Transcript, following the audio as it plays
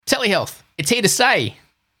Telehealth, it's here to stay.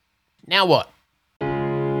 Now what?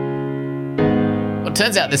 Well, it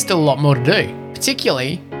turns out there's still a lot more to do,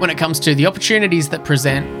 particularly when it comes to the opportunities that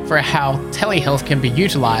present for how telehealth can be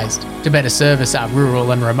utilised to better service our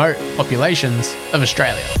rural and remote populations of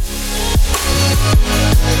Australia.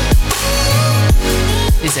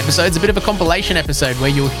 This episode's a bit of a compilation episode where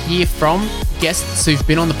you'll hear from guests who've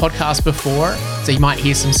been on the podcast before, so you might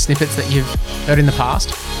hear some snippets that you've heard in the past,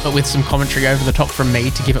 but with some commentary over the top from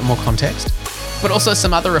me to give it more context. But also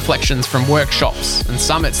some other reflections from workshops and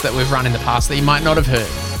summits that we've run in the past that you might not have heard.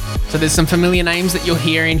 So there's some familiar names that you'll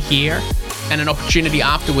hear in here, and an opportunity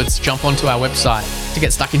afterwards to jump onto our website to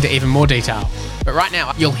get stuck into even more detail. But right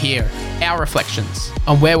now, you'll hear our reflections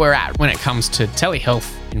on where we're at when it comes to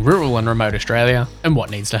telehealth in rural and remote Australia and what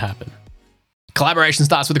needs to happen. Collaboration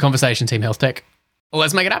starts with the conversation, Team Health Tech. Well,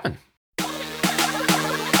 let's make it happen.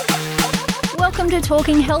 Welcome to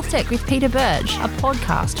Talking Health Tech with Peter Burge, a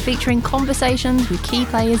podcast featuring conversations with key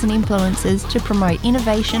players and influencers to promote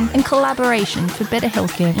innovation and collaboration for better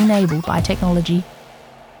healthcare enabled by technology.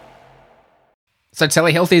 So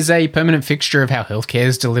telehealth is a permanent fixture of how healthcare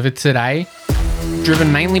is delivered today,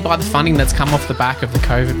 driven mainly by the funding that's come off the back of the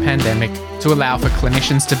COVID pandemic to allow for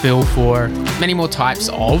clinicians to bill for many more types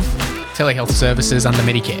of telehealth services under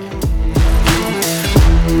Medicare.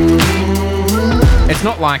 It's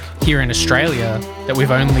not like here in Australia that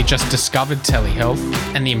we've only just discovered telehealth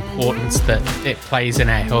and the importance that it plays in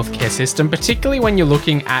our healthcare system, particularly when you're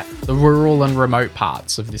looking at the rural and remote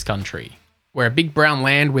parts of this country. We're a big brown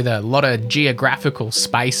land with a lot of geographical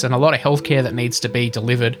space and a lot of healthcare that needs to be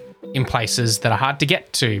delivered in places that are hard to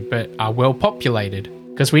get to but are well populated.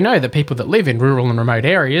 Because we know that people that live in rural and remote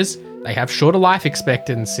areas, they have shorter life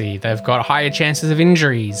expectancy, they've got higher chances of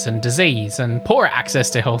injuries and disease and poorer access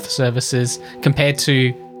to health services compared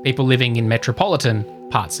to people living in metropolitan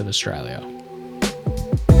parts of Australia.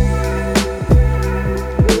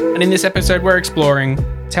 And in this episode, we're exploring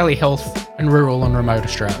telehealth in rural and remote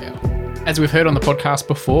Australia. As we've heard on the podcast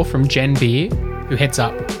before from Jen Beer, who heads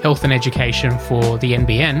up health and education for the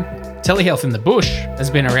NBN, telehealth in the bush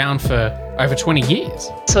has been around for over 20 years.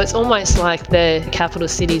 So it's almost like the capital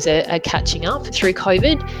cities are catching up through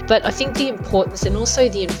COVID. But I think the importance and also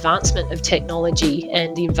the advancement of technology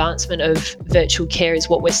and the advancement of virtual care is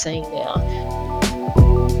what we're seeing now.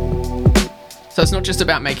 So it's not just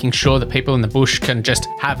about making sure that people in the bush can just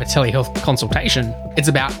have a telehealth consultation. It's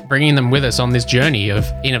about bringing them with us on this journey of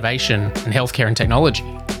innovation and healthcare and technology.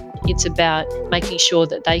 It's about making sure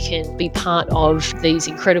that they can be part of these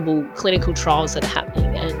incredible clinical trials that are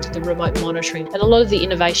happening and the remote monitoring and a lot of the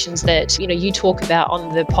innovations that you talk about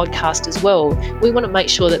on the podcast as well. We want to make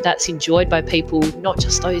sure that that's enjoyed by people, not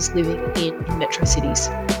just those living in metro cities.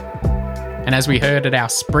 And as we heard at our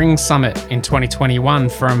spring summit in 2021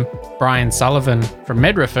 from Brian Sullivan from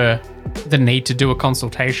MedRefer, the need to do a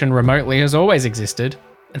consultation remotely has always existed.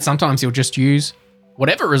 And sometimes you'll just use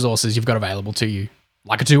whatever resources you've got available to you,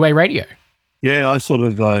 like a two-way radio. Yeah,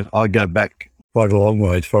 I go back quite a long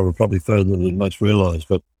way. It's probably further than most realise,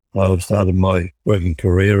 but I started my working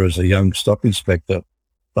career as a young stock inspector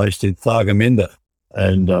based in Thargomindah.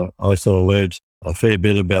 And I sort of learned a fair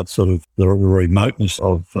bit about sort of the remoteness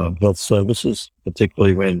of health services,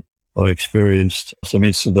 particularly when I experienced some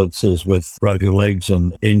incidences with broken legs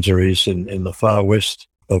and injuries in the far west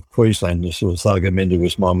of Queensland. This was Thargomindah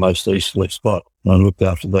was my most easterly spot. And I looked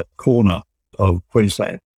after that corner of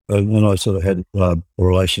Queensland. And then I sort of had a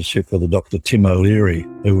relationship with a Dr. Tim O'Leary,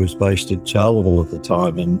 who was based in Charleville at the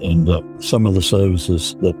time, and some of the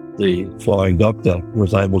services that the flying doctor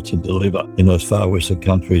was able to deliver in those far western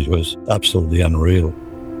countries was absolutely unreal.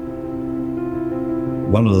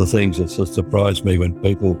 One of the things that sort of surprised me when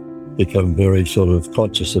people become very sort of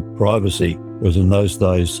conscious of privacy was in those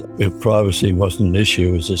days, if privacy wasn't an issue,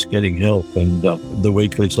 it was just getting help. And the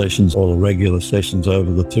weekly sessions or the regular sessions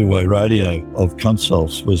over the two-way radio of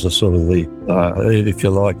consults was a sort of the, if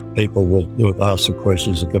you like, people would ask some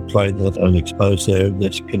questions and complain and expose their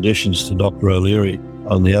conditions to Dr. O'Leary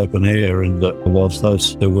on the open air. And whilst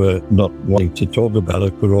those who were not wanting to talk about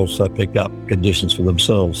it could also pick up conditions for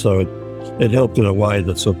themselves. So it helped in a way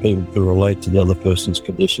that sort of people could relate to the other person's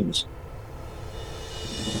conditions.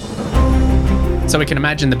 So we can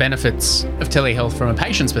imagine the benefits of telehealth from a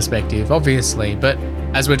patient's perspective, obviously, but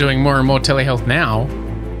as we're doing more and more telehealth now,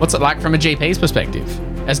 what's it like from a GP's perspective?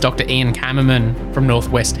 As Dr. Ian Kammerman from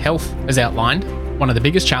Northwest Health has outlined, one of the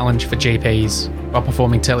biggest challenge for GPs while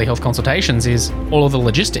performing telehealth consultations is all of the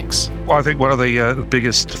logistics. Well, I think one of the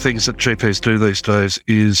biggest things that GPs do these days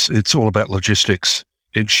is it's all about logistics,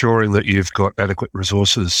 ensuring that you've got adequate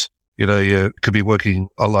resources. You could be working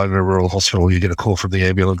alone in a rural hospital, you get a call from the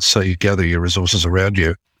ambulance, so you gather your resources around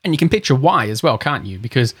you. And you can picture why as well, can't you?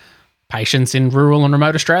 Because patients in rural and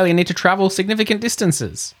remote Australia need to travel significant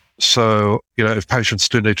distances. So, if patients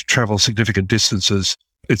do need to travel significant distances,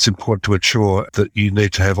 it's important to ensure that you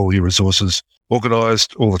need to have all your resources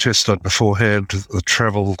organised, all the tests done beforehand, the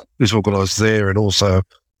travel is organised there, and also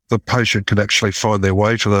the patient can actually find their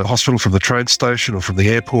way to the hospital from the train station or from the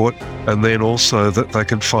airport, and then also that they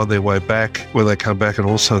can find their way back when they come back, and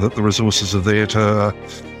also that the resources are there to,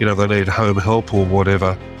 they need home help or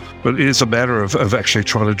whatever. But it is a matter of actually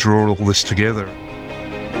trying to draw all this together.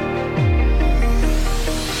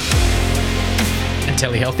 And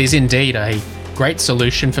telehealth is indeed a great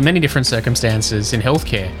solution for many different circumstances in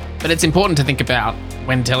healthcare, but it's important to think about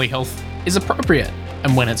when telehealth is appropriate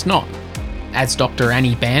and when it's not. As Dr.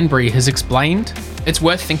 Annie Banbury has explained, it's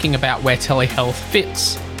worth thinking about where telehealth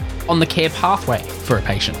fits on the care pathway for a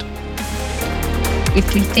patient.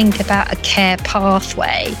 If we think about a care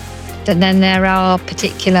pathway, then there are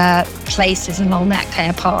particular places along that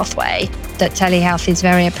care pathway that telehealth is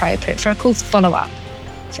very appropriate for. Of course, follow-up,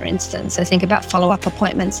 for instance. So think about follow-up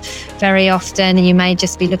appointments. Very often you may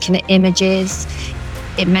just be looking at images.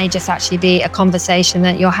 It may just actually be a conversation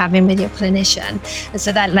that you're having with your clinician. And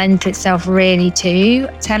so that lends itself really to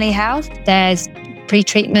telehealth. There's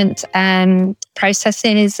pre-treatment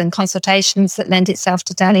processes and consultations that lend itself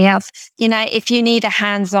to telehealth. If you need a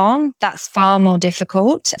hands-on, that's far more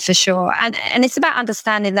difficult for sure. And it's about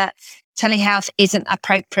understanding that telehealth isn't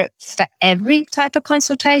appropriate for every type of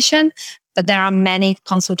consultation, but there are many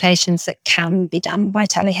consultations that can be done by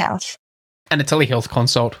telehealth. And a telehealth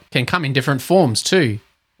consult can come in different forms too,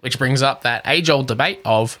 which brings up that age-old debate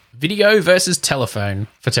of video versus telephone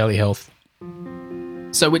for telehealth.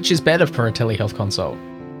 So which is better for a telehealth consult?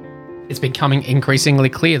 It's becoming increasingly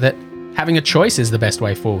clear that having a choice is the best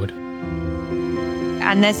way forward.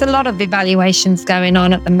 And there's a lot of evaluations going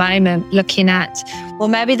on at the moment looking at, well,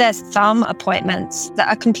 maybe there's some appointments that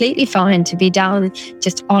are completely fine to be done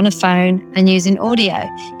just on a phone and using audio.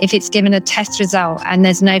 If it's given a test result and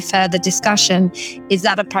there's no further discussion, is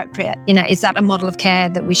that appropriate? Is that a model of care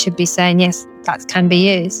that we should be saying, yes, that can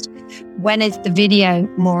be used? When is the video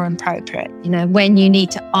more appropriate? When you need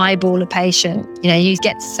to eyeball a patient, you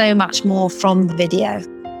get so much more from the video.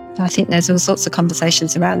 I think there's all sorts of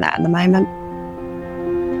conversations around that at the moment.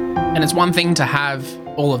 And it's one thing to have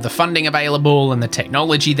all of the funding available and the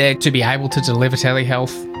technology there to be able to deliver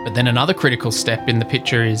telehealth, but then another critical step in the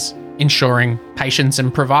picture is ensuring patients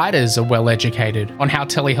and providers are well educated on how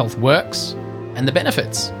telehealth works and the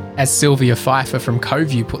benefits. As Sylvia Pfeiffer from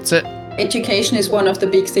CoView puts it, education is one of the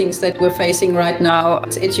big things that we're facing right now.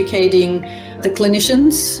 It's educating the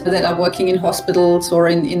clinicians that are working in hospitals or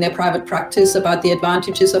in their private practice about the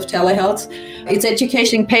advantages of telehealth. It's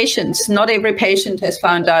educating patients. Not every patient has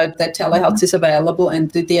found out that telehealth is available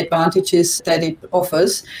and the advantages that it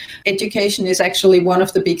offers. Education is actually one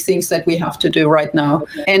of the big things that we have to do right now.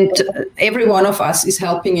 And every one of us is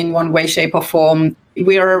helping in one way, shape or form.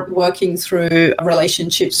 We are working through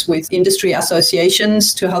relationships with industry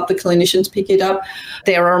associations to help the clinicians pick it up.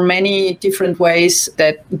 There are many different ways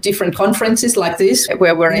that different conferences like this,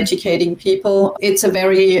 where we're educating people. It's a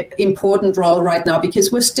very important role right now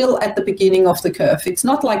because we're still at the beginning of the curve. It's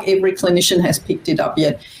not like every clinician has picked it up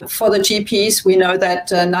yet. For the GPs, we know that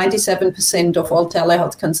 97% of all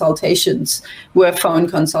telehealth consultations were phone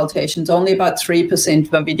consultations. Only about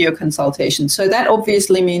 3% were video consultations. So that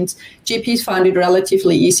obviously means GPs found it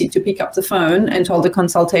relatively easy to pick up the phone and hold the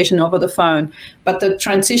consultation over the phone. But the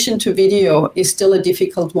transition to video is still a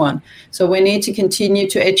difficult one. So we need to continue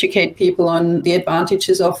to educate people on the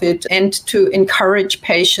advantages of it and to encourage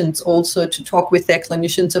patients also to talk with their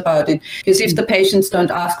clinicians about it. Because if the patients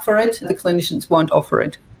don't ask for it, the clinicians won't offer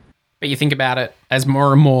it. But you think about it, as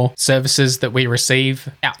more and more services that we receive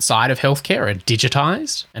outside of healthcare are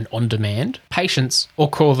digitised and on demand, patients, or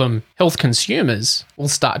call them health consumers, will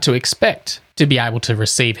start to expect to be able to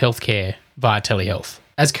receive healthcare via telehealth.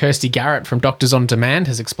 As Kirsty Garrett from Doctors on Demand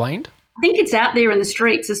has explained, I think it's out there in the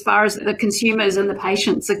streets as far as the consumers and the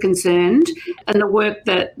patients are concerned, and the work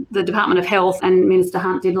that the Department of Health and Minister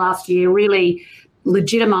Hunt did last year really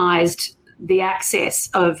legitimised the access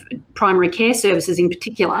of primary care services in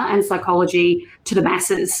particular and psychology to the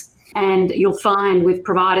masses. And you'll find with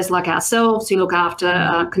providers like ourselves who look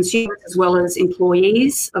after consumers as well as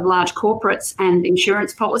employees of large corporates and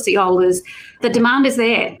insurance policyholders, the demand is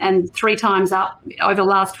there and 3 times up over the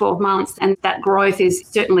last 12 months. And that growth is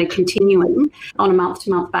certainly continuing on a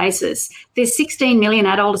month-to-month basis. There's 16 million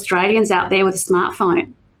adult Australians out there with a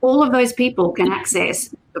smartphone. All of those people can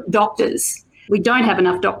access doctors We don't have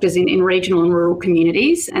enough doctors in regional and rural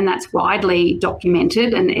communities, and that's widely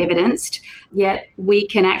documented and evidenced. Yet we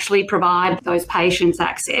can actually provide those patients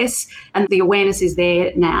access, and the awareness is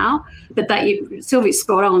there now. But Sylvia's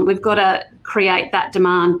spot on. We've got to create that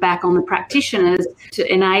demand back on the practitioners to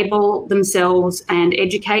enable themselves and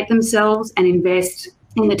educate themselves and invest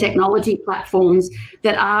in the technology platforms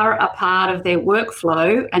that are a part of their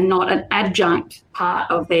workflow and not an adjunct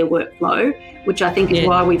part of their workflow, which I think is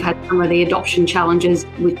why we've had some of the adoption challenges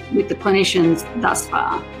with the clinicians thus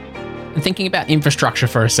far. And thinking about infrastructure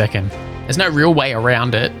for a second, there's no real way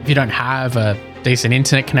around it if you don't have a decent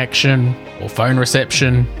internet connection or phone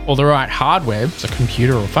reception or the right hardware, so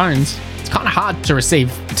computer or phones. It's kind of hard to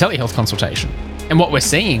receive a telehealth consultation. And what we're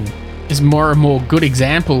seeing is more and more good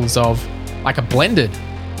examples of like a blended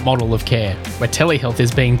model of care where telehealth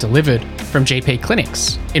is being delivered from GP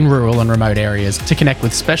clinics in rural and remote areas to connect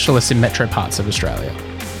with specialists in metro parts of Australia.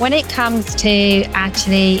 When it comes to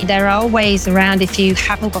actually, there are ways around if you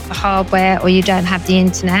haven't got the hardware or you don't have the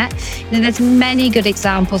internet. There's many good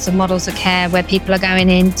examples of models of care where people are going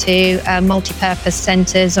into multi-purpose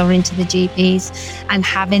centres or into the GPs and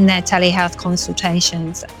having their telehealth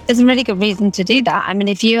consultations. There's a really good reason to do that. I mean,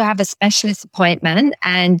 if you have a specialist appointment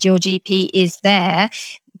and your GP is there,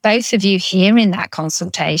 both of you hearing that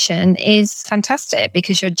consultation is fantastic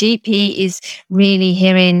because your GP is really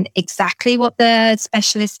hearing exactly what the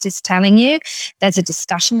specialist is telling you. There's a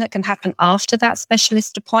discussion that can happen after that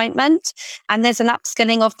specialist appointment, and there's an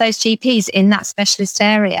upskilling of those GPs in that specialist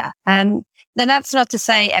area. Then that's not to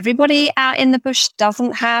say everybody out in the bush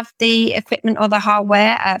doesn't have the equipment or the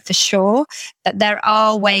hardware, for sure, but there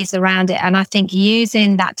are ways around it. And I think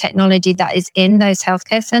using that technology that is in those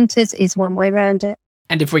healthcare centres is one way around it.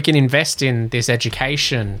 And if we can invest in this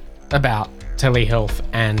education about telehealth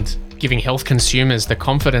and giving health consumers the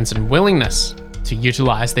confidence and willingness to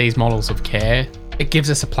utilise these models of care, it gives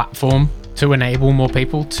us a platform to enable more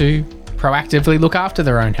people to proactively look after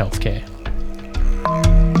their own healthcare.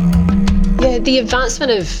 Yeah, the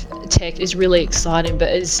advancement of tech is really exciting, but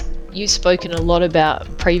as you've spoken a lot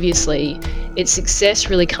about previously, its success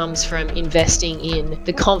really comes from investing in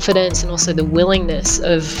the confidence and also the willingness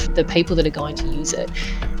of the people that are going to use it.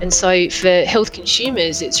 And so for health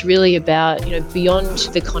consumers, it's really about, beyond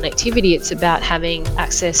the connectivity, it's about having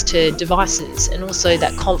access to devices and also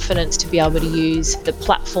that confidence to be able to use the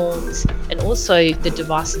platforms and also the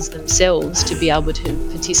devices themselves to be able to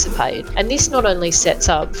participate. And this not only sets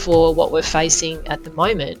up for what we're facing at the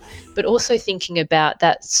moment, but also thinking about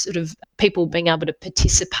that sort of people being able to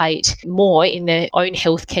participate more in their own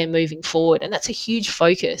healthcare moving forward. And that's a huge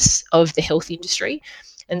focus of the health industry.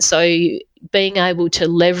 And so being able to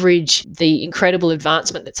leverage the incredible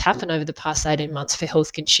advancement that's happened over the past 18 months for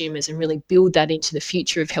health consumers and really build that into the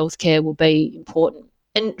future of healthcare will be important.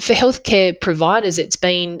 And for healthcare providers, it's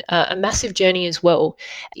been a massive journey as well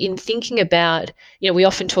in thinking about, we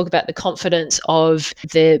often talk about the confidence of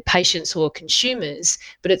the patients or consumers,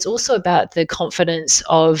 but it's also about the confidence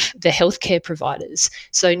of the healthcare providers.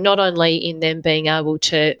 So not only in them being able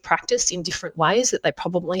to practice in different ways that they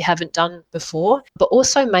probably haven't done before, but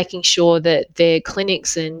also making sure that their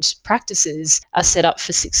clinics and practices are set up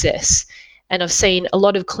for success. And I've seen a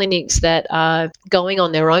lot of clinics that are going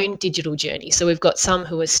on their own digital journey. So we've got some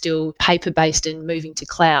who are still paper-based and moving to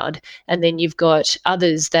cloud. And then you've got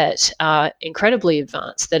others that are incredibly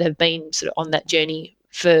advanced that have been sort of on that journey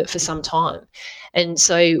for some time. And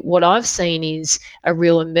so what I've seen is a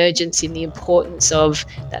real emergence in the importance of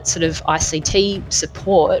that sort of ICT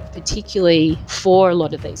support, particularly for a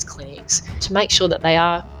lot of these clinics, to make sure that they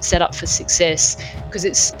are set up for success,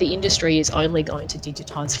 because the industry is only going to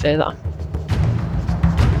digitise further.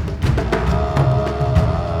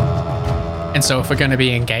 And so if we're going to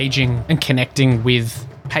be engaging and connecting with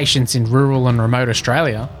patients in rural and remote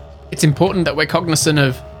Australia, it's important that we're cognizant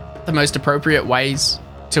of the most appropriate ways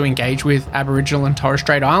to engage with Aboriginal and Torres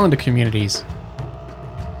Strait Islander communities.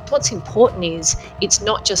 What's important is it's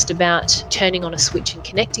not just about turning on a switch and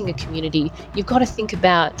connecting a community. You've got to think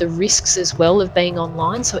about the risks as well of being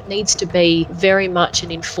online. So it needs to be very much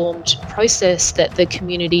an informed process that the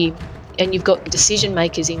community, and you've got decision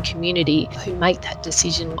makers in community who make that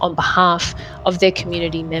decision on behalf of their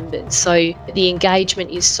community members. So the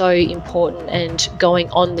engagement is so important, and going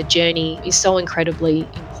on the journey is so incredibly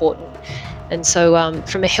important. And so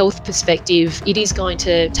from a health perspective, it is going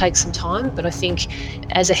to take some time, but I think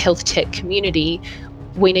as a health tech community,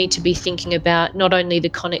 we need to be thinking about not only the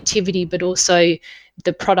connectivity, but also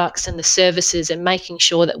the products and the services, and making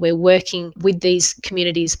sure that we're working with these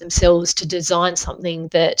communities themselves to design something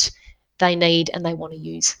that they need and they want to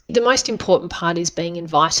use. The most important part is being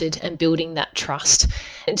invited and building that trust.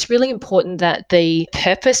 It's really important that the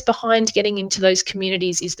purpose behind getting into those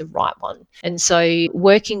communities is the right one. And so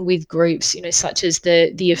working with groups, such as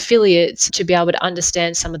the affiliates, to be able to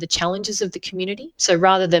understand some of the challenges of the community. So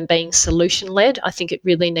rather than being solution-led, I think it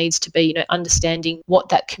really needs to be, understanding what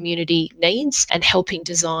that community needs and helping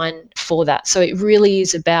design for that. So it really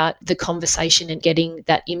is about the conversation and getting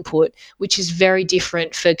that input, which is very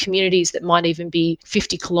different for communities that might even be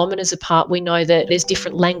 50 kilometres apart. We know that there's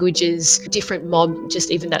different languages, different mob,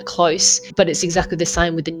 just even that close, but it's exactly the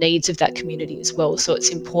same with the needs of that community as well. So it's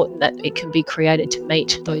important that it can be created to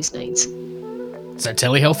meet those needs. So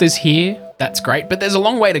telehealth is here, that's great, but there's a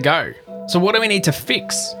long way to go. So what do we need to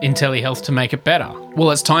fix in telehealth to make it better?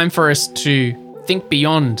 Well, it's time for us to think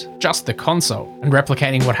beyond just the consult and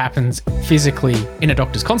replicating what happens physically in a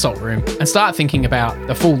doctor's consult room and start thinking about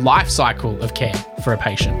the full life cycle of care for a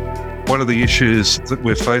patient. One of the issues that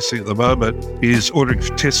we're facing at the moment is ordering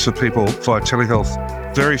tests for people via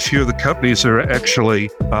telehealth. Very few of the companies are actually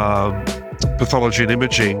pathology and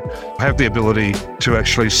imaging have the ability to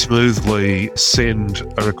actually smoothly send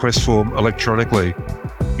a request form electronically.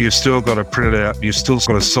 You've still got to print it out, you've still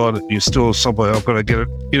got to sign it, you've still somehow got to get it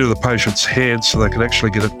into the patient's hands so they can actually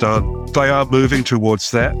get it done. They are moving towards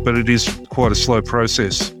that, but it is quite a slow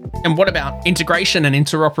process. And what about integration and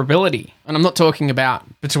interoperability? And I'm not talking about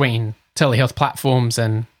between telehealth platforms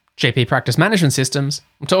and GP practice management systems.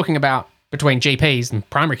 I'm talking about between GPs and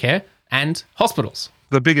primary care and hospitals.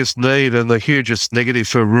 The biggest need and the hugest negative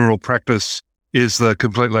for rural practice is the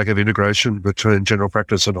complete lack of integration between general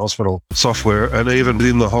practice and hospital software, and even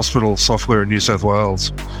within the hospital software in New South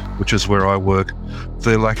Wales, which is where I work,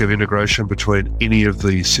 the lack of integration between any of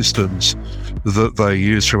the systems that they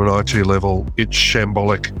use from an IT level, it's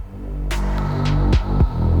shambolic.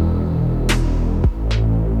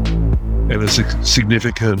 And it's a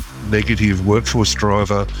significant negative workforce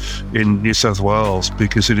driver in New South Wales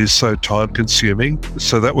because it is so time consuming.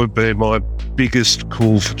 So that would be my biggest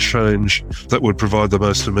call for change that would provide the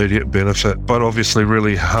most immediate benefit, but obviously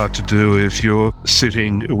really hard to do if you're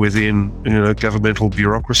sitting within governmental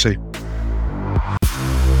bureaucracy.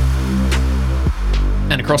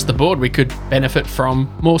 And across the board, we could benefit from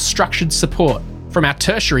more structured support from our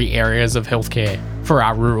tertiary areas of healthcare for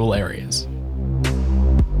our rural areas.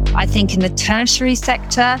 I think in the tertiary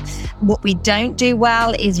sector, what we don't do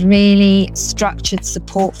well is really structured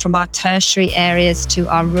support from our tertiary areas to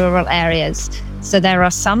our rural areas. So there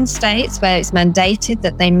are some states where it's mandated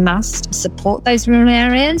that they must support those rural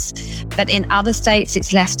areas, but in other states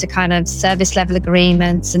it's left to kind of service level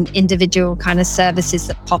agreements and individual kind of services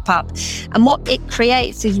that pop up. And what it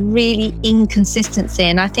creates is really inconsistency,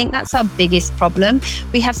 and I think that's our biggest problem.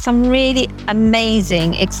 We have some really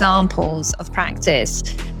amazing examples of practice,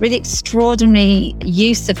 really extraordinary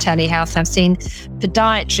use of telehealth. I've seen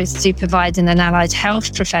podiatrists supervising an allied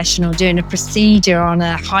health professional doing a procedure on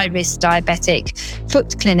a high-risk diabetic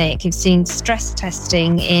foot clinic. You've seen stress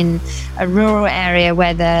testing in a rural area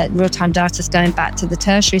where the real-time data is going back to the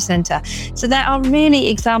tertiary centre. So there are really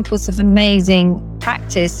examples of amazing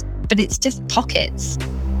practice, but it's just pockets.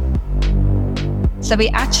 So we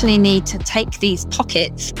actually need to take these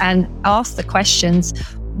pockets and ask the questions,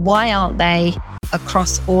 why aren't they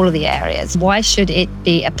across all of the areas? Why should it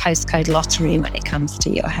be a postcode lottery when it comes to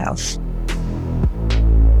your health?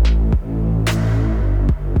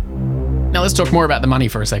 Now let's talk more about the money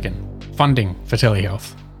for a second. Funding for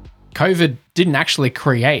telehealth. COVID didn't actually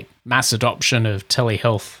create mass adoption of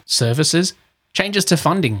telehealth services. Changes to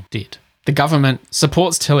funding did. The government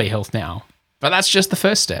supports telehealth now, but that's just the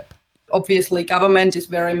first step. Obviously, government is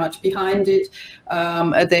very much behind it.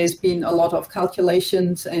 There's been a lot of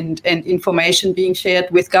calculations and information being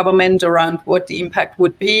shared with government around what the impact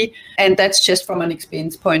would be. And that's just from an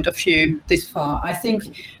expense point of view this far. I think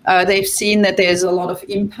they've seen that there's a lot of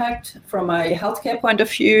impact from a healthcare point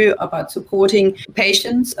of view about supporting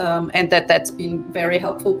patients, and that's been very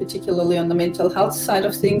helpful, particularly on the mental health side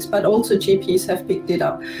of things, but also GPs have picked it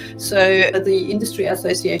up. So the industry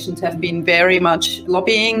associations have been very much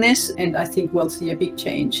lobbying this, and I think we'll see a big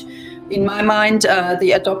change. In my mind,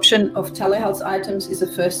 the adoption of telehealth items is a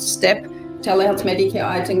first step. Telehealth Medicare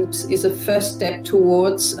items is a first step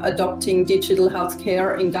towards adopting digital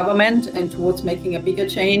healthcare in government and towards making a bigger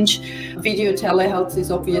change. Video telehealth is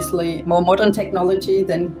obviously more modern technology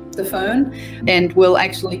than the phone and will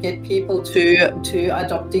actually get people to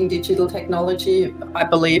adopting digital technology. I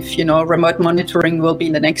believe, remote monitoring will be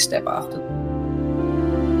the next step after.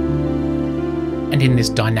 And in this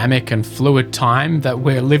dynamic and fluid time that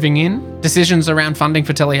we're living in, decisions around funding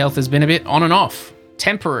for telehealth has been a bit on and off,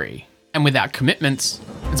 temporary, and without commitments,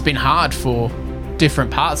 it's been hard for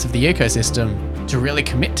different parts of the ecosystem to really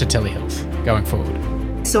commit to telehealth going forward.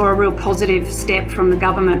 Saw a real positive step from the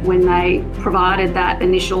government when they provided that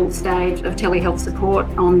initial stage of telehealth support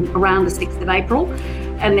on around the 6th of April,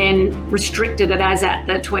 and then restricted it as at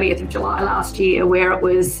the 20th of July last year, where it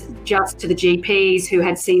was just to the GPs who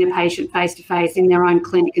had seen a patient face-to-face in their own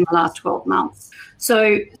clinic in the last 12 months.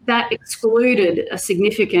 So that excluded a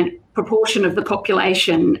significant proportion of the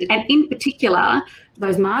population, and in particular,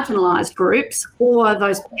 those marginalised groups or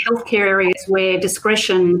those healthcare areas where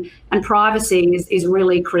discretion and privacy is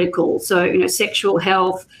really critical. So, sexual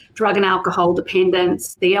health, drug and alcohol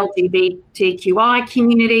dependence, the LGBTQI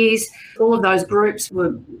communities, all of those groups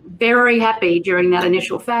were very happy during that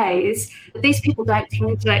initial phase. But these people don't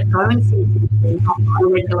tend to go and see people on a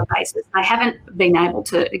regular basis. They haven't been able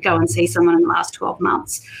to go and see someone in the last 12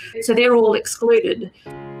 months. So they're all excluded.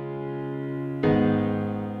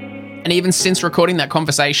 And even since recording that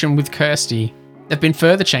conversation with Kirsty, there have been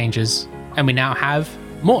further changes, and we now have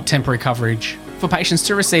more temporary coverage for patients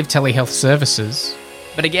to receive telehealth services.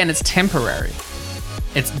 But again, it's temporary.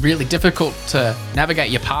 It's really difficult to navigate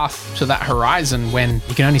your path to that horizon when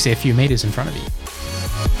you can only see a few meters in front of you.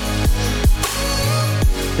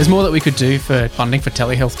 There's more that we could do for funding for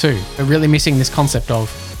telehealth too. We're really missing this concept of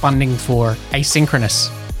funding for asynchronous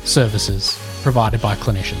services provided by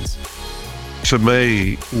clinicians. For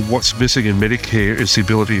me, what's missing in Medicare is the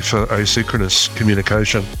ability for asynchronous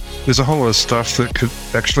communication. There's a whole lot of stuff that could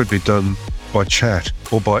actually be done by chat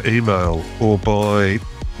or by email or by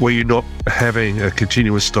where you're not having a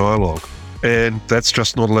continuous dialogue. And that's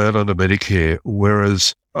just not allowed under Medicare.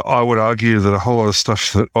 Whereas I would argue that a whole lot of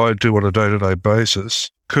stuff that I do on a day-to-day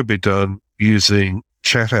basis could be done using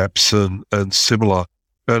chat apps and similar.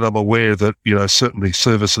 And I'm aware that, certainly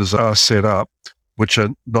services are set up which are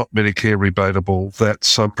not Medicare rebatable, that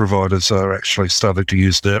some providers are actually starting to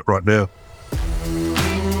use that right now.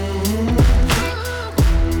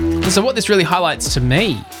 And so what this really highlights to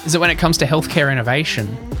me is that when it comes to healthcare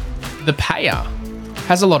innovation, the payer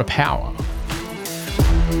has a lot of power.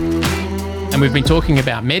 And we've been talking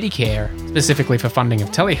about Medicare, specifically for funding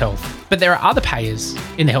of telehealth, but there are other payers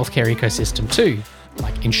in the healthcare ecosystem too,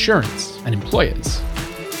 like insurance and employers.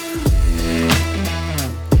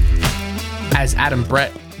 As Adam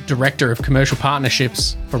Brett, Director of Commercial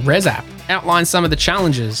Partnerships for ResApp, outlines some of the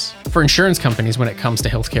challenges for insurance companies when it comes to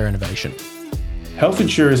healthcare innovation. Health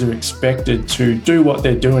insurers are expected to do what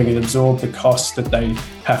they're doing and absorb the costs that they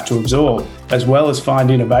have to absorb, as well as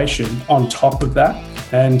find innovation on top of that.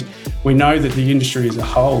 And we know that the industry as a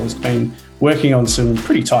whole has been working on some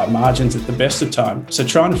pretty tight margins at the best of times. So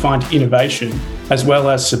trying to find innovation as well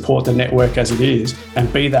as support the network as it is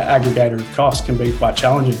and be that aggregator of cost can be quite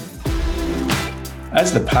challenging.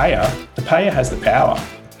 As the payer has the power.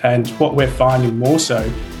 And what we're finding more so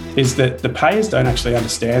is that the payers don't actually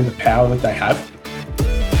understand the power that they have.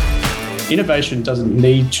 Innovation doesn't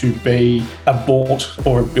need to be a bought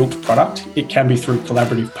or a built product. It can be through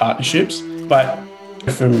collaborative partnerships. But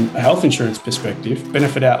from a health insurance perspective,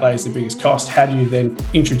 benefit outlay is the biggest cost. How do you then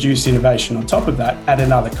introduce innovation on top of that at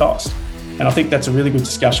another cost? And I think that's a really good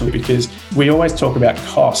discussion because we always talk about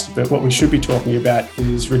cost, but what we should be talking about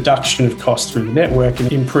is reduction of cost through the network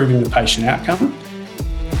and improving the patient outcome.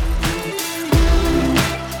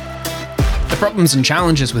 The problems and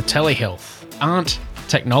challenges with telehealth aren't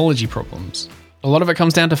technology problems. A lot of it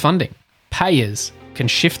comes down to funding. Payers can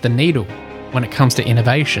shift the needle when it comes to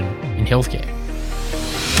innovation in healthcare.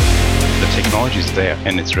 The technology is there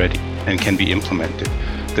and it's ready and can be implemented.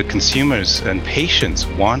 The consumers and patients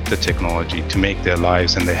want the technology to make their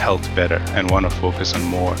lives and their health better and want to focus on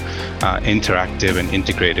more interactive and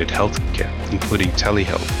integrated healthcare, including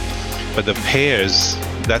telehealth. But the payers,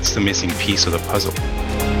 that's the missing piece of the puzzle.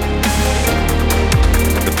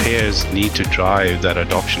 The payers need to drive that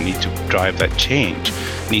adoption, need to drive that change,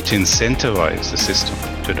 need to incentivize the system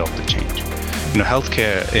to adopt the change.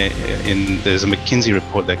 Healthcare, there's a McKinsey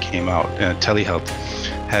report that came out, telehealth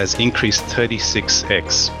has increased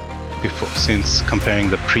 36x since comparing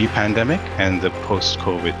the pre-pandemic and the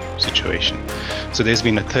post-COVID situation. So there's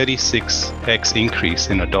been a 36x increase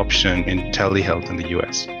in adoption in telehealth in the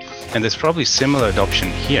US. And there's probably similar adoption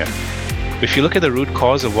here. If you look at the root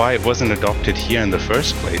cause of why it wasn't adopted here in the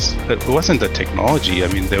first place, it wasn't the technology.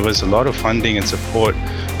 There was a lot of funding and support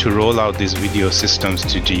to roll out these video systems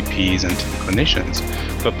to GPs and to clinicians.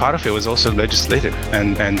 But part of it was also legislative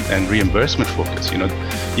and reimbursement focus.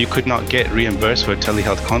 You could not get reimbursed for a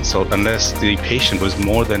telehealth consult unless the patient was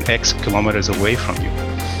more than X kilometers away from you,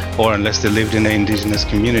 or unless they lived in an indigenous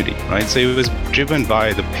community, right? So it was driven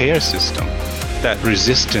by the payer system that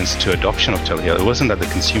resistance to adoption of telehealth. It wasn't that the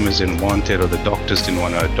consumers didn't want it or the doctors didn't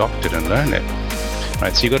want to adopt it and learn it,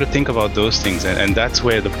 right? So you got to think about those things, and that's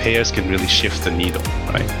where the payers can really shift the needle,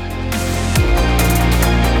 right?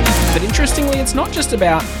 But interestingly, it's not just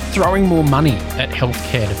about throwing more money at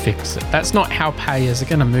healthcare to fix it. That's not how payers are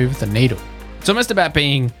going to move the needle. It's almost about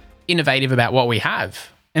being innovative about what we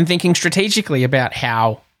have and thinking strategically about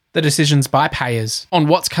how the decisions by payers on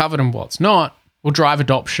what's covered and what's not will drive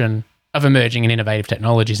adoption of emerging and innovative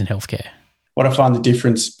technologies in healthcare. What I find the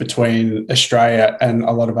difference between Australia and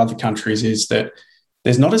a lot of other countries is that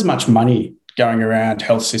there's not as much money going around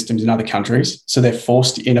health systems in other countries, so they're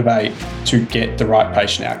forced to innovate to get the right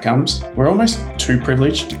patient outcomes. We're almost too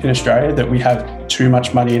privileged in Australia that we have too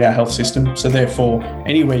much money in our health system, so therefore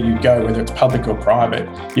anywhere you go, whether it's public or private,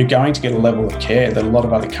 you're going to get a level of care that a lot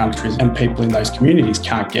of other countries and people in those communities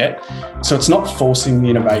can't get. So it's not forcing the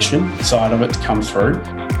innovation side of it to come through.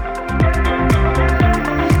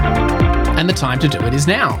 And the time to do it is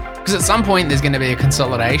now, because at some point there's going to be a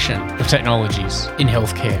consolidation of technologies in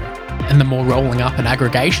healthcare. And the more rolling up and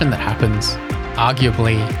aggregation that happens,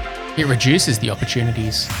 arguably, it reduces the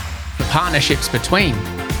opportunities for partnerships between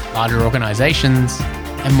larger organisations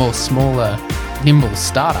and more smaller, nimble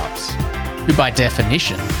startups, who by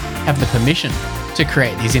definition have the permission to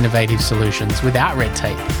create these innovative solutions without red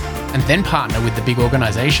tape, and then partner with the big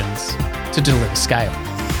organisations to deliver scale.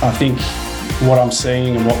 I think what I'm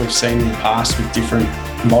seeing and what we've seen in the past with different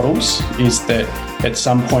models is that at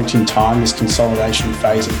some point in time, this consolidation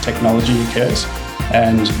phase of technology occurs.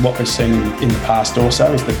 And what we've seen in the past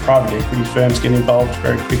also is that private equity firms get involved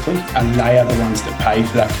very quickly, and they are the ones that pay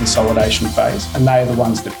for that consolidation phase, and they are the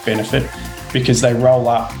ones that benefit because they roll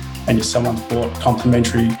up and someone's bought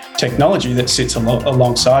complementary technology that sits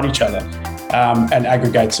alongside each other and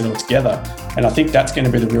aggregates it all together. And I think that's going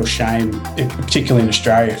to be the real shame, particularly in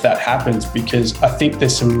Australia, if that happens, because I think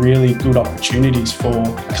there's some really good opportunities for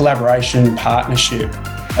collaboration, partnership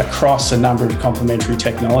across a number of complementary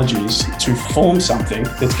technologies to form something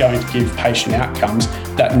that's going to give patient outcomes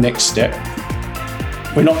that next step.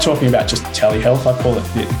 We're not talking about just telehealth. I call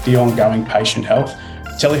it the ongoing patient health.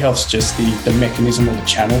 Telehealth's just the mechanism or the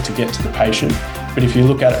channel to get to the patient. But if you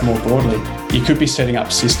look at it more broadly, you could be setting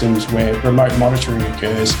up systems where remote monitoring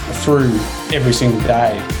occurs through every single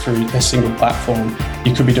day through a single platform.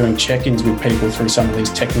 You could be doing check-ins with people through some of these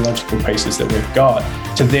technological pieces that we've got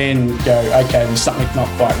to then go, okay, there's something not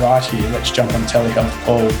quite right here. Let's jump on telehealth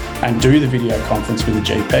call and do the video conference with the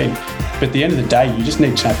GP. But at the end of the day, you just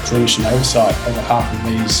need to have clinician oversight over half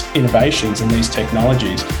of these innovations and these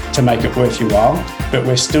technologies to make it worth your while. But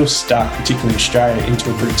we're still stuck, particularly in Australia,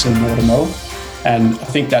 into a bricks and mortar model. And I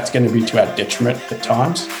think that's going to be to our detriment at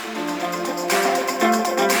times.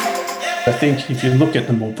 I think if you look at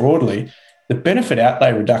them more broadly, the benefit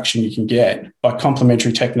outlay reduction you can get by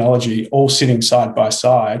complementary technology all sitting side by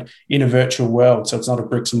side in a virtual world, so it's not a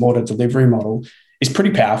bricks and mortar delivery model, is pretty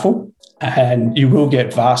powerful. And you will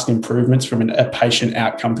get vast improvements from a patient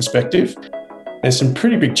outcome perspective. There's some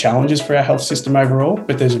pretty big challenges for our health system overall,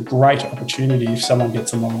 but there's a great opportunity if someone gets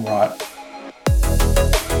the model right.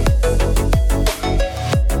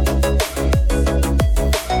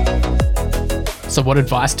 So what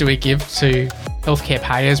advice do we give to healthcare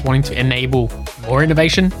payers wanting to enable more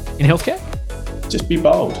innovation in healthcare? Just be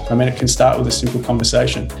bold. I mean, it can start with a simple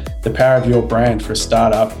conversation. The power of your brand for a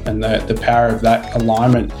startup and the power of that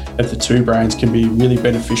alignment of the two brands can be really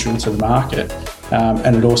beneficial to the market.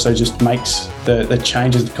 And it also just makes the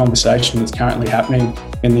changes the conversation that's currently happening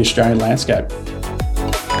in the Australian landscape.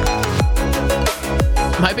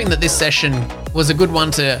 I'm hoping that this session was a good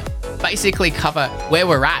one to basically cover where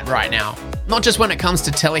we're at right now. Not just when it comes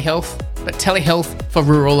to telehealth, but telehealth for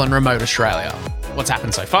rural and remote Australia. What's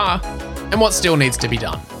happened so far, and what still needs to be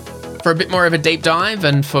done. For a bit more of a deep dive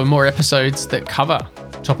and for more episodes that cover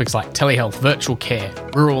topics like telehealth, virtual care,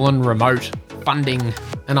 rural and remote, funding,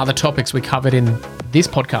 and other topics we covered in this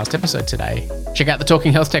podcast episode today, check out the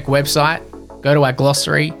Talking Health Tech website, go to our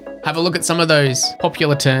glossary, have a look at some of those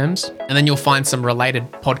popular terms, and then you'll find some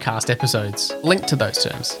related podcast episodes linked to those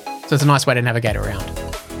terms. So it's a nice way to navigate around.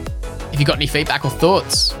 If you've got any feedback or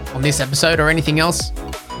thoughts on this episode or anything else,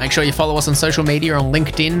 make sure you follow us on social media, on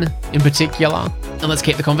LinkedIn in particular, and let's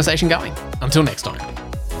keep the conversation going. Until next time.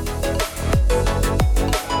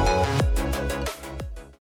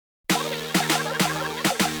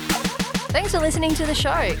 Thanks for listening to the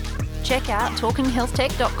show. Check out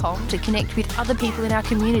talkinghealthtech.com to connect with other people in our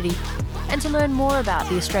community and to learn more about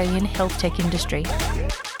the Australian health tech industry.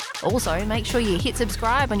 Also, make sure you hit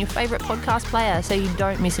subscribe on your favourite podcast player so you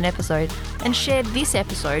don't miss an episode, and share this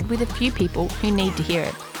episode with a few people who need to hear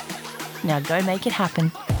it. Now go make it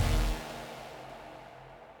happen.